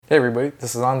Hey everybody,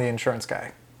 this is On the Insurance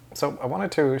Guy. So I wanted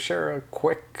to share a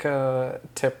quick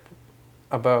tip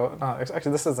about, no,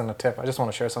 actually this isn't a tip, I just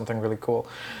want to share something really cool.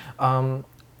 I'm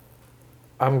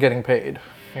getting paid,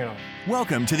 you know.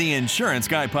 Welcome to the Insurance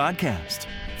Guy podcast.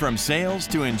 From sales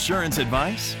to insurance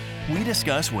advice, we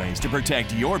discuss ways to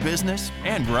protect your business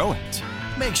and grow it.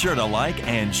 Make sure to like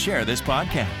and share this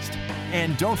podcast.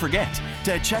 And don't forget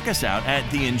to check us out at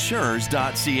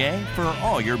theinsurers.ca for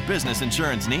all your business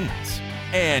insurance needs.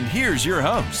 And here's your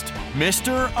host,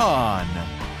 Mr. On.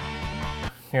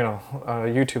 You know,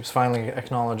 YouTube's finally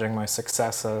acknowledging my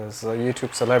success as a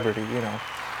YouTube celebrity, you know,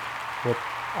 with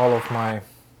all of my,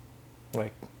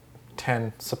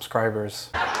 10 subscribers.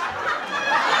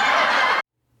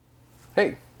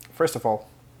 Hey, first of all,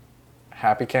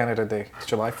 happy Canada Day. It's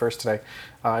July 1st today.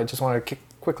 I just wanted to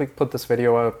quickly put this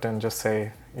video out and just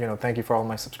say, thank you for all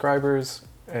my subscribers.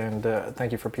 And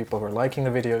thank you for people who are liking the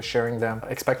videos, sharing them.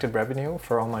 Expected revenue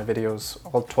for all my videos,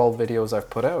 all 12 videos I've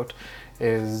put out,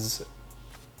 is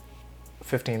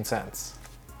 15 cents.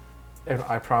 And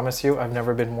I promise you, I've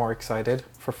never been more excited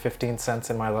for 15 cents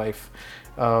in my life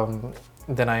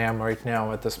than I am right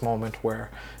now at this moment, where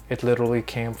it literally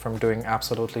came from doing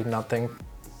absolutely nothing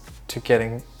to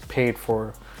getting paid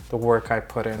for the work I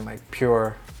put in, like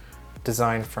pure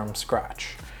design from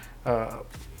scratch.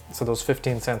 So those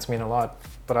 15 cents mean a lot.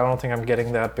 But I don't think I'm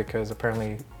getting that because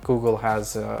apparently Google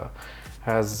has a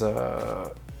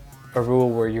rule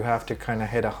where you have to kind of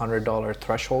hit $100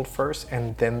 threshold first,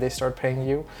 and then they start paying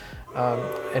you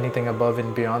anything above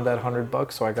and beyond that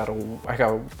 $100. So I got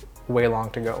way long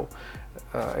to go.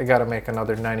 I got to make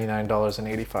another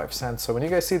 $99.85. So when you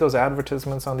guys see those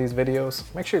advertisements on these videos,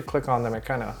 make sure you click on them. It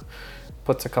kind of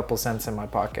puts a couple cents in my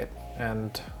pocket,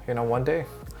 and one day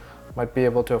might be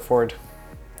able to afford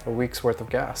a week's worth of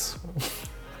gas.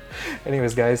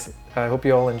 Anyways, guys, I hope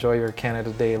you all enjoy your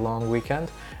Canada Day long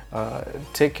weekend.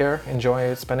 Take care, enjoy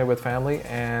it, spend it with family,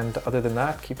 and other than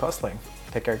that, keep hustling.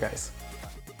 Take care, guys.